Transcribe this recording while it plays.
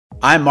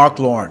I'm Mark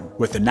Lauren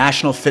with the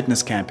National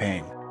Fitness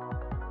Campaign.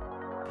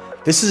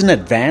 This is an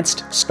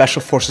advanced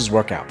Special Forces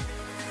workout.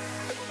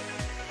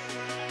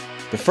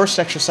 The first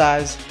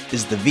exercise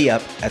is the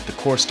V-Up at the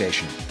core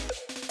station.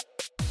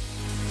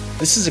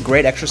 This is a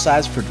great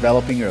exercise for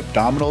developing your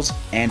abdominals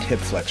and hip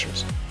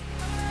flexors.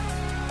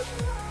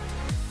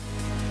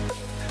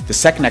 The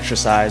second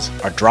exercise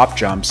are drop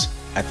jumps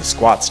at the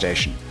squat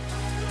station.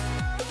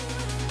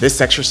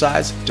 This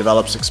exercise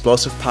develops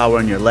explosive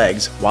power in your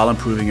legs while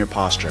improving your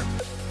posture.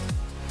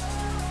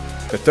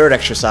 The third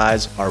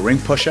exercise are ring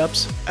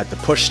push-ups at the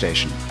push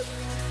station.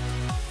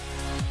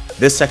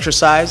 This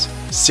exercise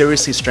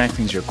seriously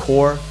strengthens your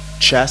core,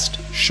 chest,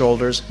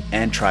 shoulders,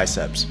 and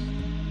triceps.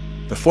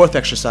 The fourth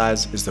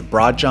exercise is the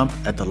broad jump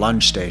at the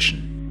lunge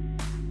station.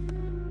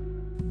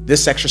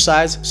 This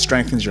exercise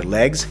strengthens your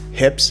legs,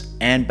 hips,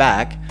 and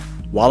back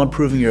while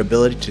improving your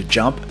ability to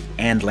jump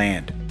and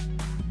land.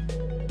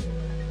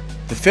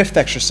 The fifth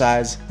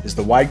exercise is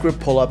the wide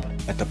grip pull-up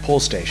at the pull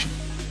station.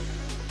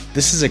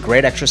 This is a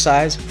great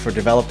exercise for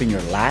developing your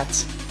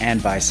lats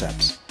and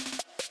biceps.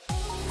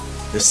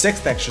 The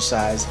sixth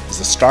exercise is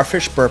the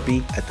starfish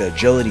burpee at the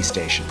agility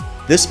station.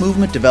 This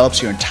movement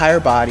develops your entire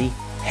body,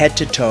 head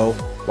to toe,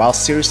 while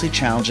seriously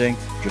challenging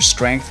your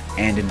strength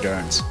and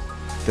endurance.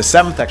 The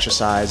seventh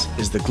exercise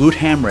is the glute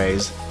ham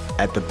raise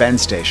at the bend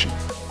station.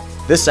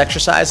 This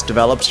exercise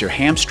develops your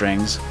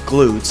hamstrings,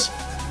 glutes,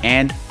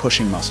 and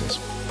pushing muscles.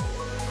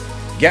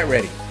 Get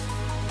ready.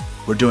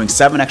 We're doing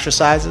 7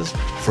 exercises.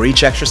 For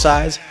each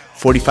exercise,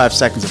 45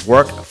 seconds of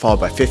work followed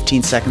by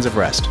 15 seconds of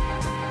rest.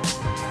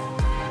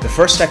 The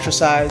first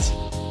exercise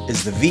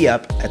is the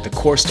V-Up at the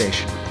core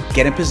station.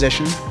 Get in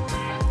position.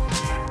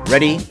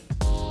 Ready?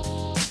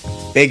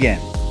 Big in.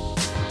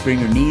 Bring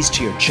your knees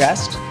to your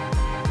chest.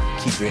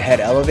 Keep your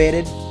head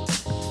elevated.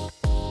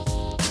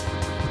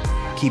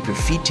 Keep your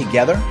feet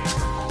together.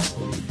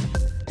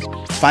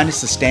 Find a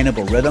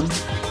sustainable rhythm.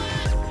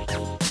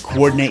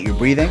 Coordinate your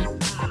breathing.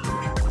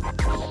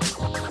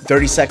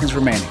 30 seconds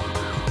remaining.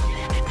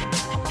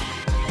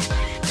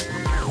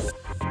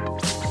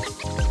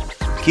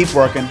 Keep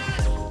working.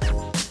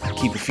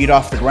 Keep your feet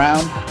off the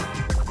ground.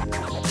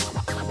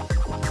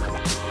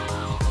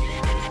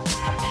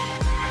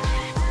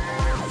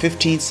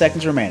 "15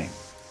 seconds remaining.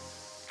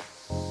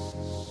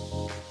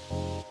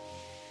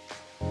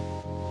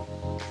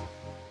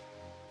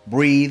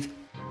 Breathe.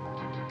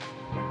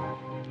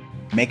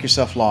 Make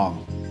yourself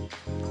long.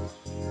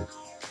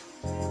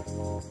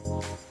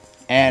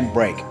 And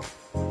break.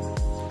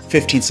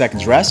 15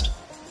 seconds rest.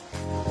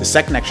 The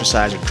second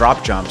exercise are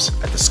drop jumps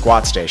at the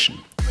squat station.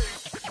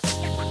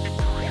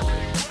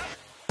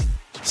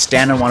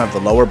 Stand on one of the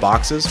lower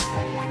boxes.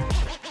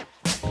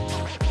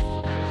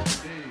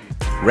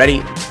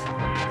 Ready?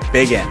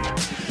 Big in.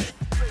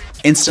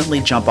 Instantly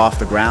jump off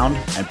the ground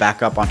and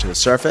back up onto the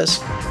surface.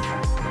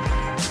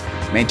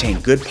 Maintain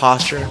good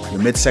posture. Your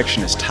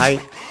midsection is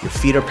tight. Your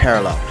feet are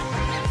parallel.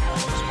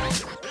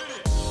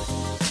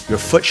 Your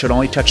foot should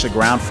only touch the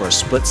ground for a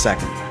split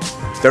second.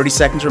 30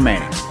 seconds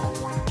remaining.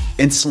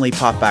 Instantly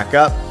pop back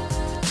up.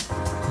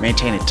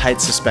 Maintain a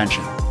tight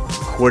suspension.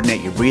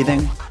 Coordinate your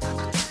breathing.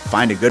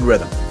 Find a good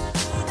rhythm.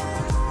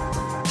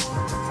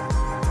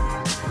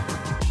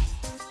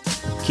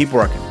 Keep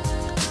working.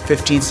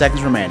 15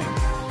 seconds remaining.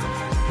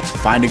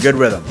 Find a good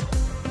rhythm.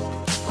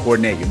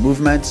 Coordinate your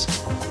movements.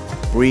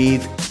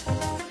 Breathe.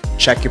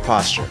 Check your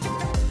posture.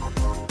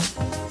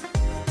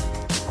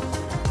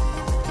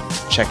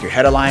 Check your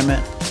head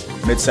alignment.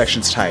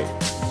 Midsection's tight.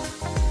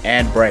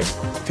 And break.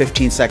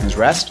 15 seconds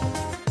rest.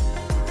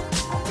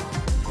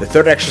 The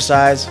third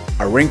exercise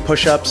are ring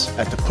push-ups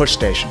at the push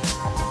station.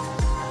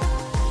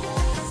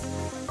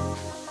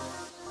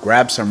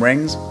 Grab some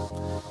rings.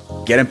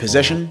 Get in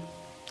position.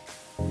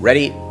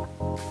 Ready?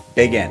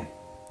 Big in.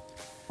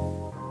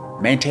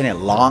 Maintain a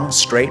long,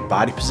 straight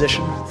body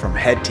position from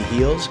head to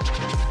heels.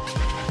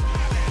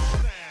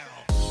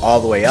 All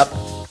the way up,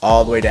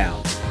 all the way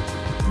down.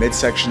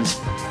 Midsections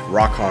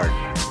rock hard.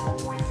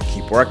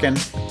 Keep working.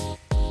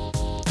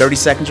 30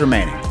 seconds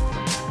remaining.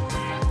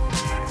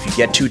 If you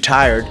get too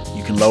tired,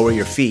 you can lower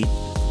your feet.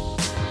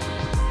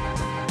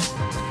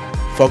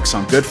 Focus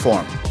on good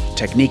form.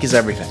 Technique is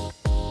everything.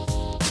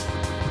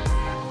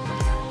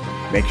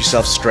 Make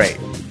yourself straight.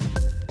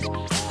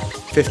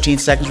 15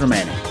 seconds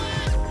remaining.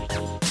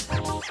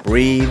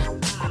 Breathe.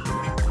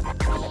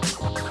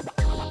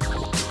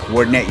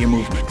 Coordinate your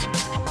movement.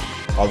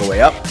 All the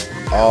way up,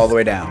 all the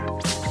way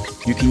down.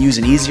 You can use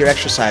an easier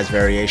exercise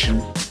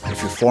variation if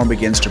your form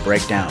begins to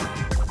break down.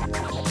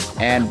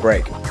 And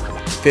break.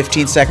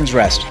 15 seconds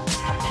rest.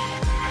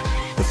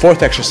 The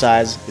fourth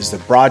exercise is the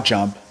broad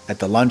jump at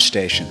the lunge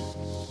station.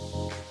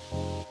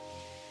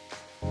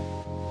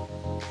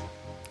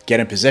 Get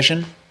in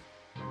position.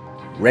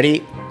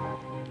 Ready?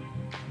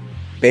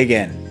 Big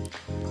in.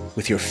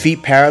 With your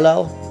feet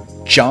parallel,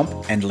 jump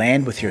and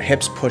land with your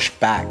hips pushed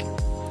back.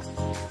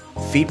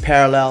 Feet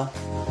parallel,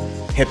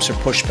 hips are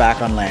pushed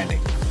back on landing.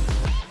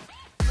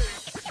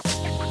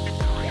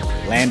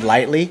 Land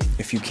lightly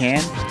if you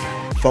can.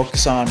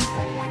 Focus on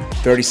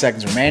 30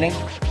 seconds remaining.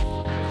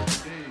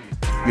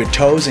 Your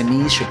toes and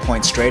knees should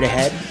point straight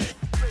ahead.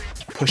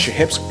 Push your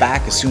hips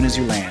back as soon as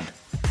you land.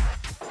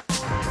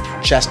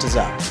 Chest is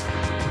up.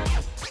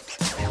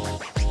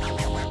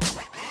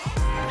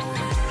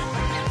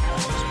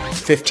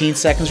 "15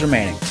 seconds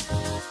remaining.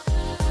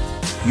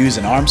 Use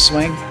an arm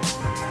swing.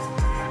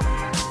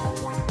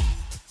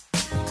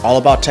 All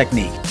about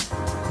technique.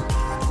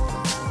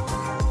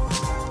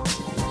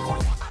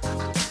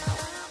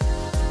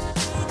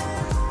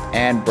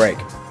 And break.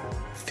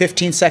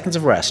 15 seconds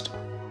of rest.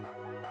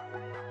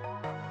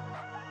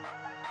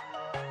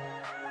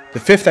 The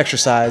fifth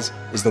exercise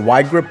is the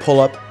wide grip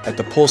pull-up at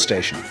the pull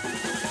station.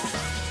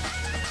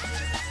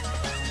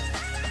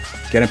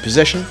 Get in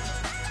position.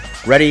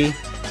 Ready,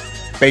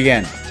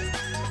 begin.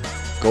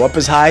 Go up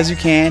as high as you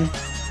can.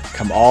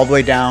 Come all the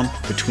way down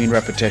between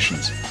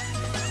repetitions.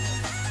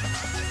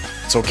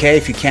 It's okay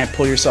if you can't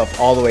pull yourself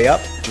all the way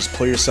up. Just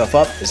pull yourself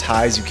up as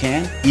high as you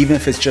can, even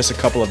if it's just a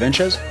couple of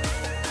inches.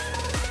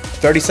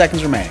 30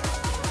 seconds remaining.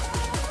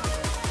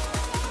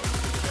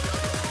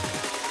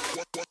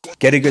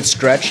 Get a good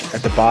stretch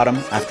at the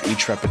bottom after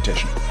each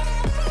repetition.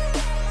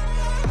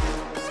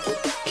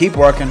 Keep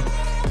working.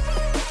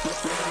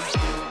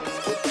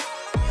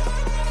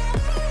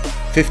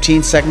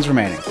 15 seconds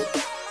remaining.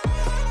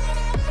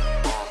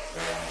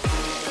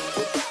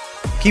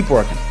 Keep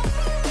working.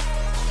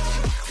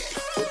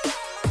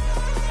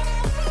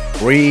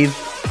 Breathe.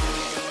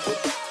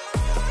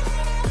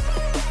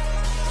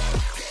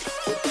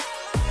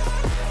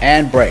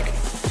 And break.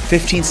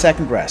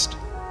 15-second rest.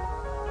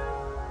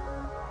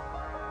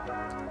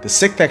 The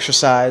sixth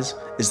exercise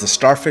is the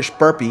starfish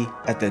burpee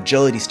at the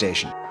agility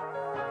station.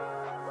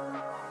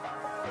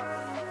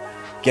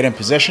 Get in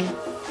position.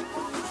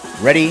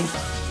 Ready,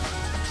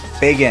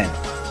 begin.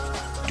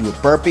 Do a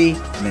burpee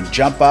and then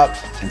jump up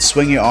and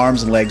swing your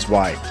arms and legs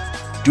wide.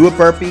 Do a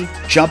burpee,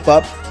 jump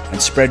up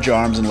and spread your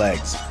arms and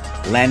legs.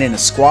 Land in a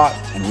squat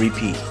and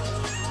repeat.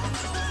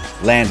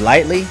 Land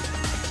lightly.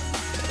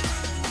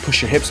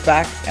 Push your hips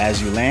back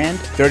as you land.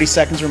 30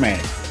 seconds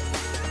remaining.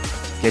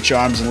 Get your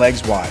arms and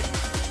legs wide.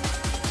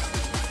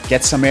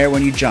 Get some air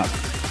when you jump.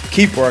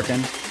 Keep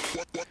working.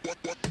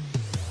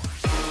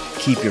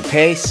 Keep your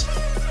pace.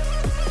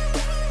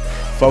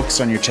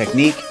 Focus on your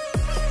technique.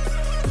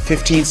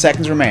 15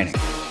 seconds remaining.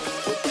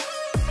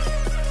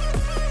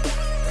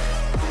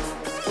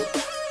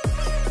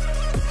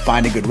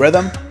 Find a good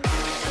rhythm.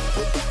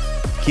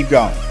 Keep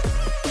going.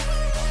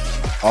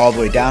 All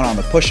the way down on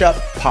the push-up,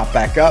 pop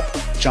back up,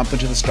 jump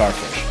into the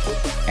starfish,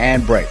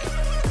 and break.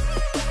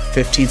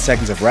 15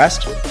 seconds of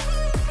rest.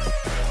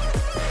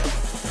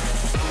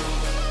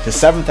 The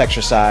seventh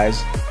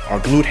exercise are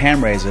glute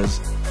ham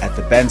raises at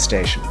the bend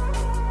station.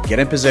 Get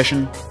in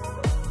position.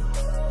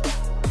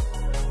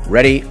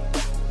 Ready,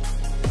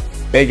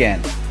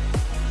 begin.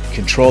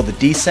 Control the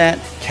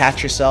descent,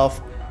 catch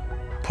yourself,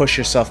 push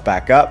yourself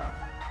back up.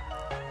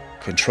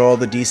 Control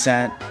the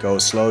descent, go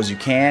as slow as you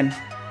can.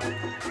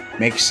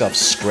 Make yourself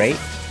straight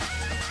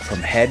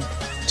from head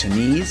to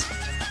knees.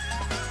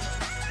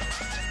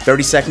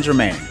 30 seconds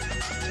remaining.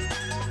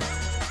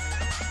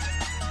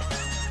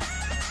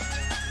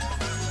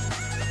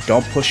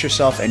 Don't push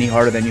yourself any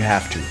harder than you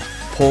have to.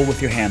 Pull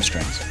with your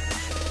hamstrings.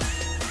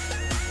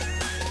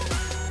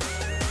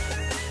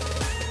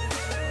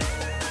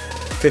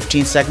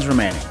 "15 seconds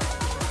remaining.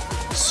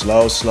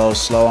 Slow, slow,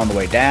 slow on the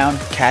way down.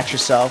 Catch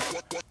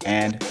yourself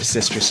and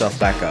assist yourself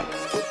back up.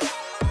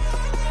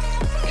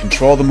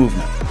 Control the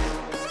movement.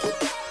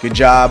 Good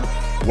job.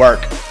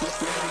 Work.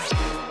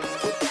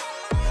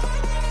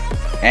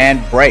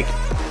 And break.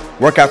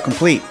 Workout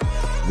complete.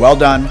 Well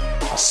done.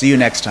 I'll see you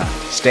next time.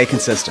 Stay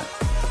consistent.